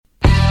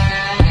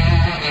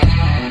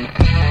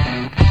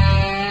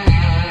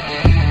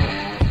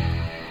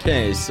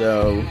Okay,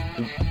 so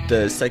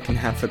the second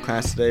half of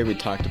class today, we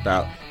talked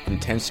about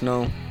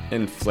intentional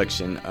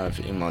infliction of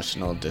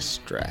emotional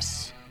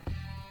distress.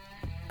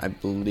 I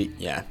believe,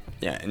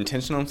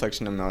 intentional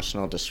infliction of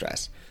emotional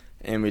distress.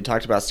 And we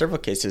talked about several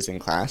cases in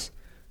class.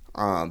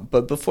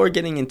 But before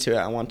getting into it,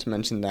 I want to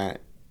mention that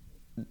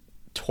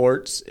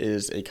torts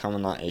is a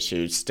common law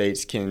issue.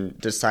 States can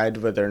decide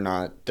whether or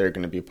not they're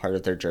going to be part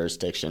of their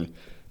jurisdiction.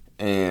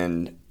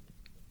 And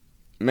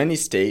many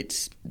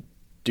states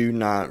do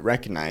not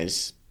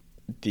recognize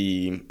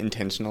the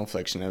intentional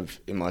infliction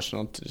of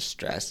emotional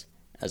distress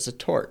as a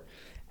tort,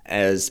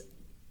 as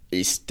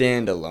a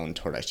standalone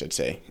tort, I should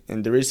say.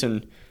 And the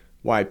reason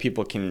why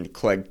people can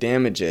collect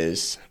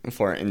damages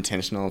for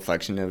intentional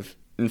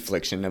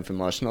infliction of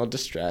emotional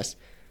distress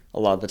a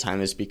lot of the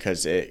time is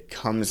because it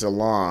comes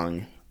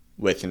along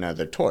with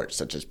another tort,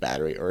 such as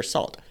battery or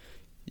assault.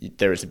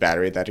 There was a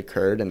battery that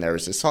occurred and there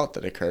was assault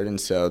that occurred,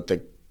 and so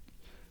the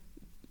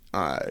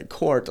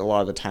court a lot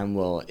of the time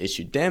will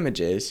issue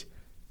damages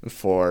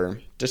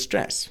for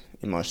distress,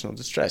 emotional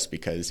distress,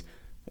 because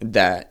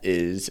that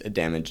is a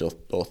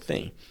damageable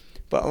thing.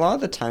 But a lot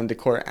of the time the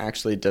court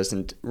actually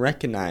doesn't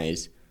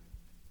recognize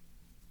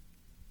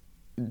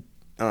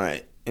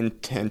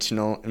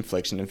intentional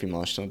infliction of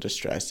emotional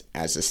distress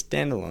as a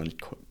standalone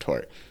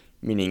tort,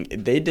 meaning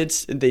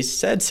they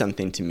said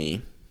something to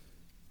me,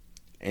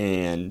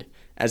 and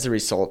as a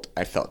result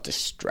I felt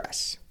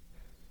distress.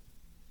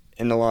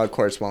 And a lot of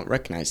courts won't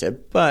recognize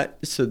it. But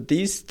so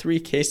these three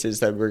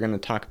cases that we're going to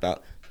talk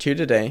about, two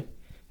today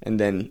and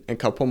then a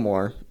couple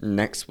more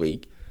next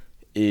week,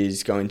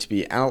 is going to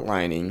be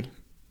outlining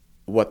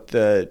what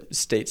the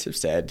states have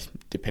said,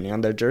 depending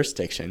on their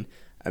jurisdiction,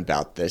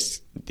 about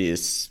this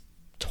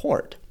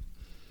tort.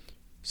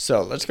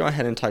 So let's go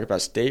ahead and talk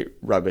about state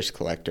rubbish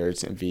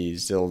collectors v.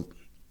 Siliznoff.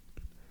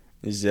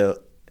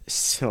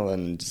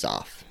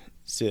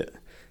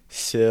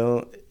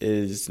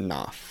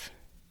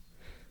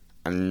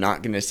 I'm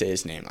not going to say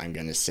his name. I'm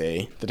going to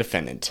say the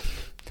defendant.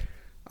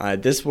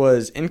 This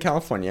was in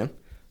California.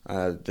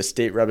 The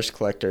state rubbish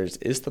collectors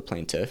is the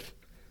plaintiff.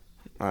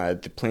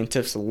 The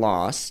plaintiffs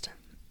lost,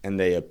 and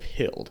they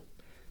appealed.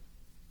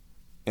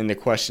 And the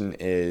question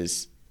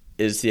is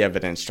the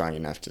evidence strong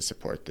enough to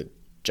support the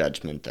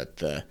judgment that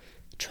the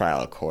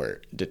trial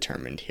court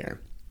determined here?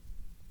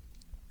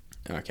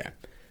 Okay,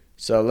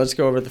 so let's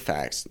go over the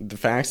facts. The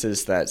facts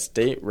is that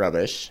state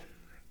rubbish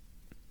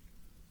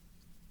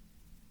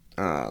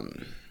I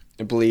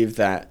believe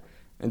that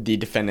the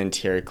defendant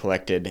here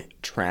collected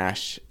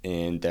trash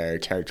in their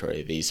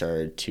territory. These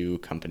are two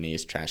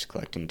companies, trash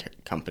collecting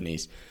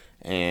companies,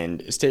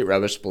 and state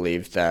rubbish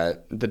believed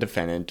that the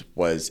defendant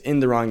was in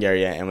the wrong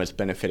area and was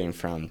benefiting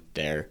from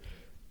their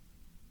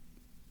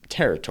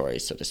territory,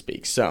 so to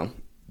speak. So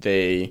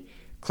they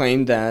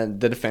claimed that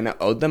the defendant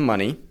owed them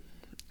money.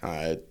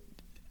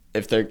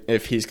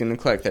 If he's going to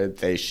collect it,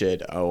 they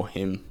should owe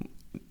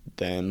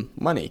them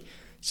money.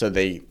 So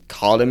they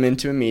called him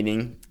into a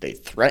meeting. They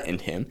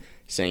threatened him,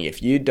 saying,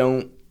 if you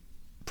don't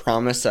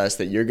promise us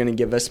that you're going to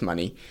give us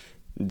money,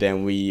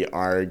 then we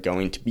are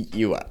going to beat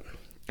you up.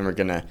 And we're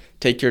going to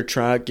take your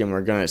truck and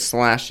we're going to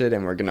slash it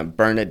and we're going to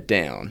burn it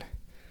down.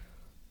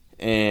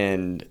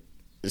 And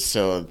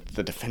so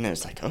the defendant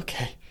is like,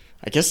 okay,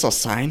 I guess I'll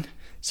sign.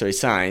 So he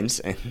signs,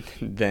 and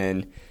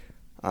then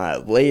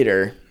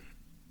later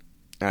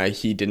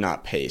he did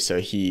not pay. So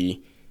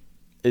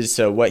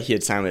what he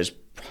had signed was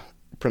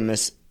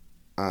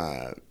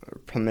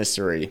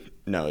promissory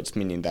notes,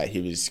 meaning that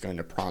he was going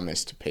to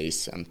promise to pay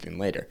something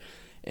later.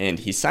 And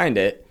he signed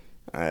it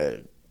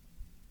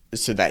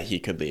so that he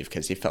could leave,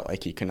 because he felt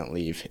like he couldn't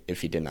leave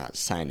if he did not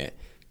sign it,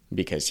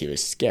 because he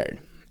was scared.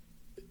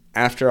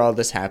 After all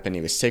this happened,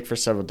 he was sick for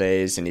several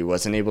days and he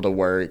wasn't able to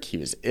work. He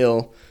was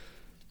ill,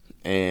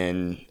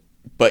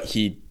 but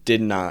he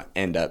did not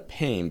end up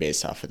paying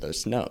based off of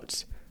those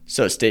notes.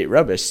 So State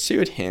Rubbish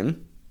sued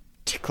him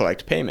to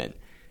collect payment.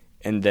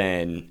 And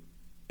then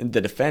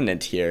the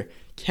defendant here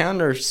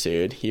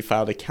countersued. He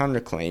filed a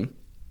counterclaim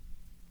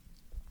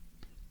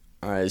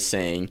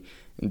saying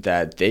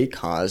that they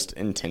caused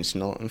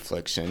intentional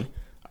infliction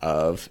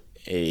of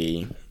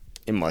a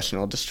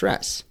emotional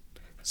distress.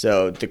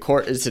 So the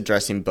court is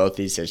addressing both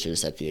these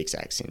issues at the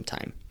exact same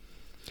time.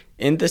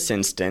 In this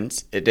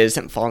instance, it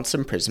isn't false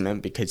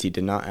imprisonment because he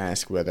did not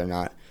ask whether or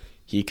not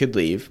he could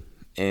leave.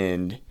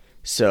 And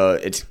so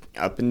it's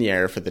up in the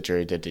air for the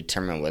jury to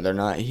determine whether or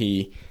not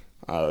he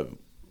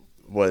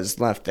was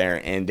left there,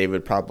 and they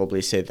would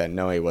probably say that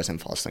no, he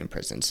wasn't falsely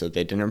imprisoned, so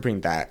they didn't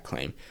bring that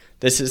claim.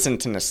 This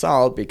isn't an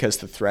assault because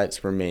the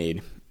threats were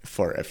made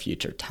for a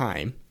future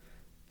time,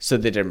 so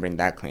they didn't bring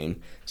that claim.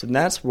 So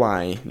that's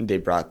why they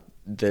brought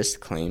this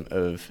claim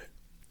of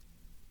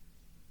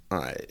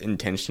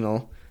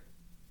intentional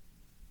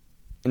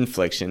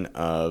infliction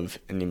of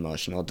an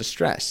emotional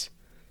distress.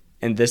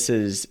 And this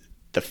is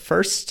the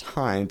first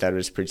time that it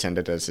was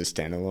presented as a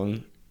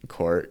standalone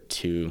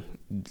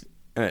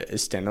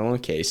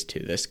case to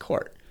this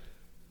court.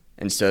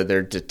 And so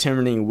they're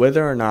determining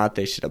whether or not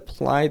they should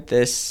apply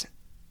this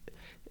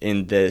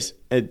in this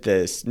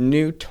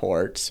new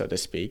tort, so to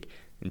speak,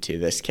 into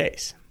this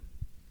case.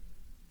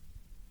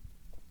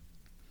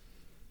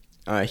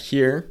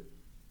 Here,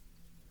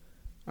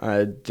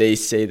 they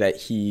say that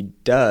he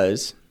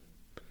does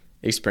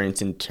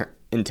experience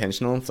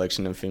intentional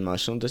infliction of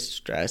emotional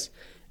distress,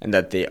 and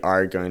that they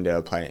are going to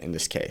apply it in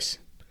this case.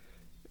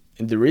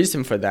 And the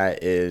reason for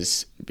that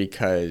is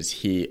because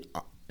he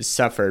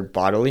suffered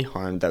bodily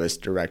harm that was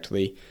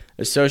directly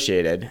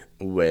associated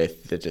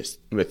with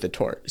the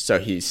tort. So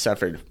he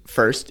suffered,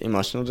 first,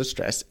 emotional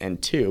distress,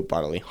 and two,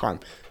 bodily harm.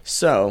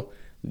 So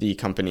the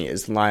company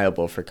is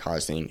liable for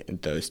causing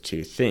those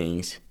two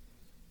things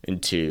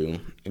into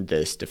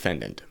this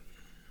defendant.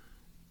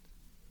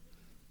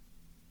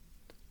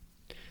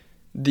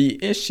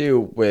 The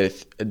issue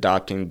with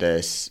adopting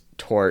this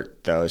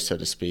tort, though, so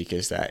to speak,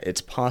 is that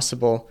it's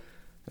possible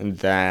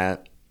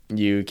that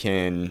you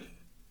can...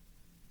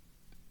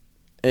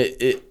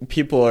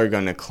 people are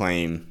going to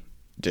claim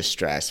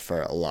distress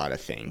for a lot of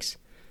things.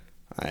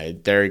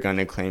 They're going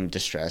to claim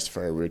distress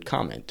for a rude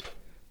comment.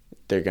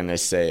 They're going to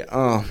say,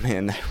 oh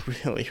man, that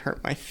really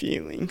hurt my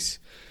feelings.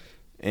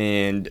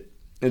 And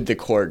the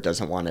court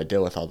doesn't want to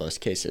deal with all those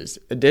cases.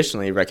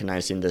 Additionally,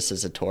 recognizing this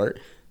as a tort,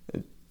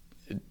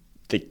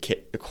 the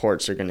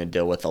courts are going to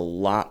deal with a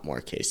lot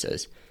more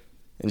cases.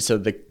 And so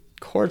the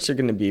courts are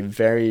going to be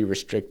very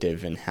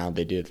restrictive in how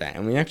they do that.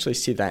 And we actually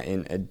see that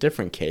in a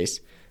different case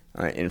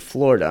in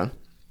Florida.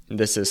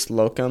 This is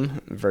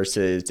Slocum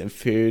versus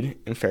Food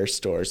and Fair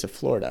Stores of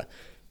Florida.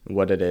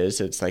 What it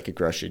is, it's like a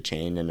grocery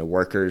chain, and the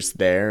worker's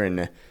there,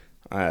 and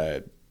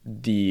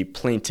the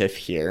plaintiff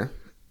here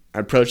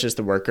approaches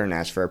the worker and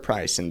asks for a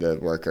price, and the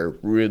worker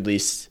rudely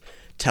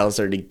tells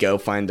her to go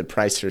find the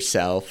price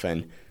herself,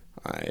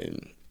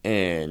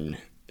 and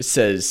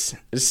says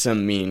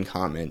some mean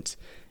comments.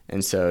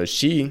 And so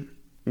she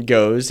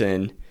goes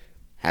and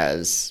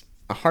has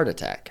a heart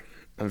attack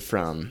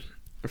from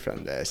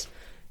this.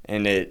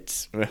 And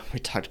we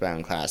talked about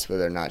in class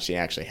whether or not she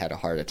actually had a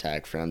heart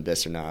attack from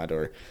this or not,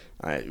 or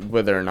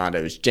whether or not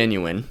it was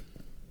genuine.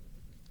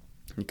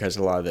 Because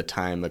a lot of the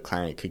time a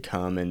client could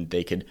come and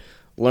they could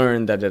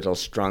learn that it'll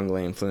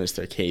strongly influence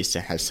their case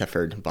to have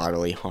suffered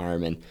bodily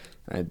harm, and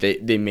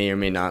they may or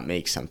may not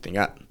make something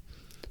up.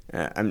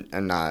 I'm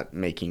not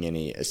making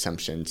any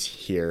assumptions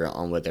here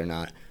on whether or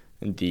not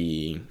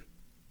the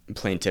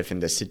plaintiff in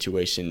this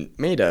situation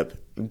made up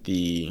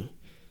the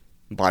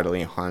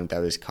bodily harm that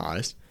was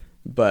caused.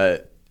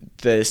 But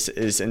this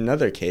is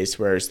another case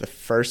where it's the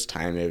first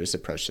time it was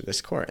approached to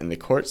this court. And the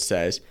court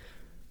says,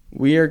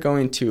 we are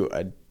going to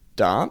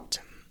adopt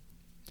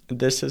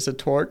this as a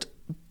tort,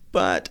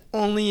 but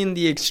only in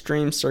the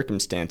extreme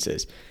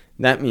circumstances.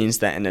 That means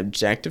that an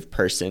objective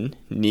person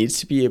needs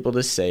to be able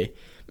to say,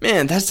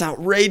 man, that's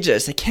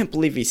outrageous. I can't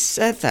believe he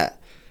said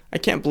that. I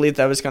can't believe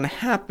that was going to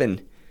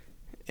happen.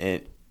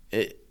 And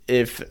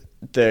if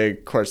the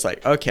court's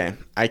like, okay,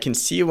 I can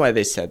see why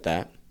they said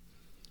that,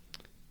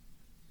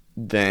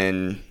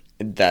 then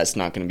that's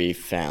not going to be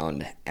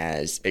found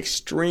as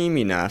extreme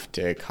enough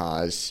to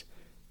cause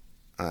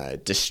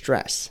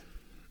distress.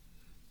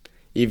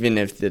 Even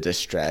if the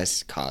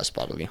distress caused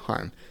bodily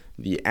harm,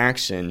 the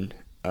action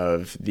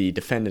of the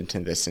defendant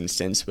in this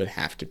instance would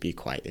have to be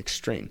quite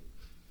extreme.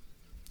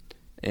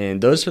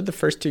 And those are the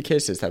first two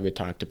cases that we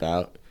talked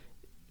about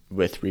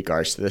with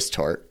regards to this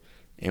tort,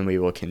 and we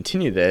will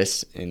continue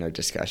this in our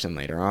discussion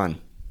later on.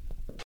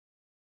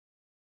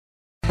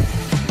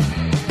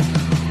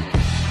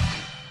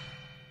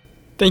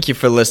 Thank you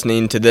for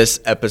listening to this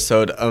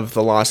episode of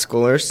The Law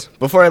Schoolers.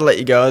 Before I let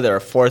you go, there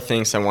are 4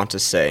 things I want to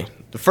say.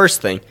 The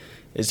first thing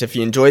is, if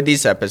you enjoyed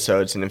these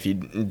episodes and if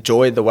you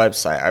enjoyed the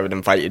website, I would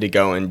invite you to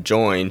go and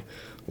join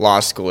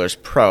Law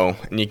Schoolers Pro.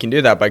 And you can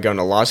do that by going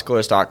to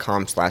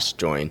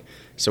lawschoolers.com/join.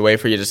 It's a way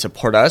for you to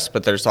support us,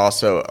 but there's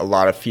also a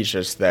lot of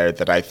features there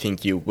that I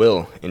think you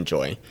will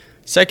enjoy.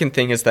 Second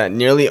thing is that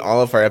nearly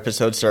all of our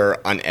episodes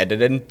are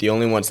unedited. The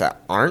only ones that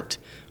aren't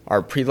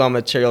are pre-law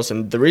materials,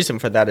 and the reason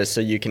for that is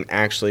so you can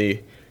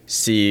actually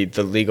see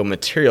the legal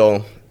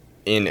material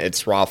in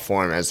its raw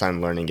form as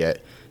I'm learning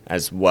it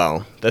as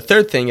well. The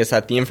third thing is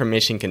that the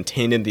information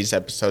contained in these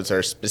episodes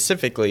are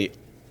specifically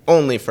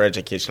only for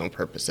educational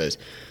purposes.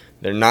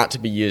 They're not to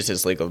be used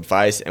as legal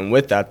advice, and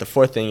with that, the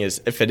fourth thing is,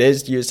 if it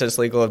is used as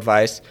legal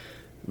advice,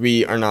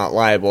 we are not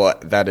liable.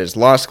 That is,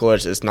 Law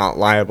Schoolers is not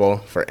liable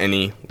for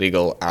any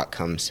legal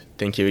outcomes.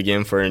 Thank you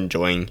again for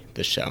enjoying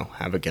the show.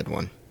 Have a good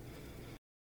one.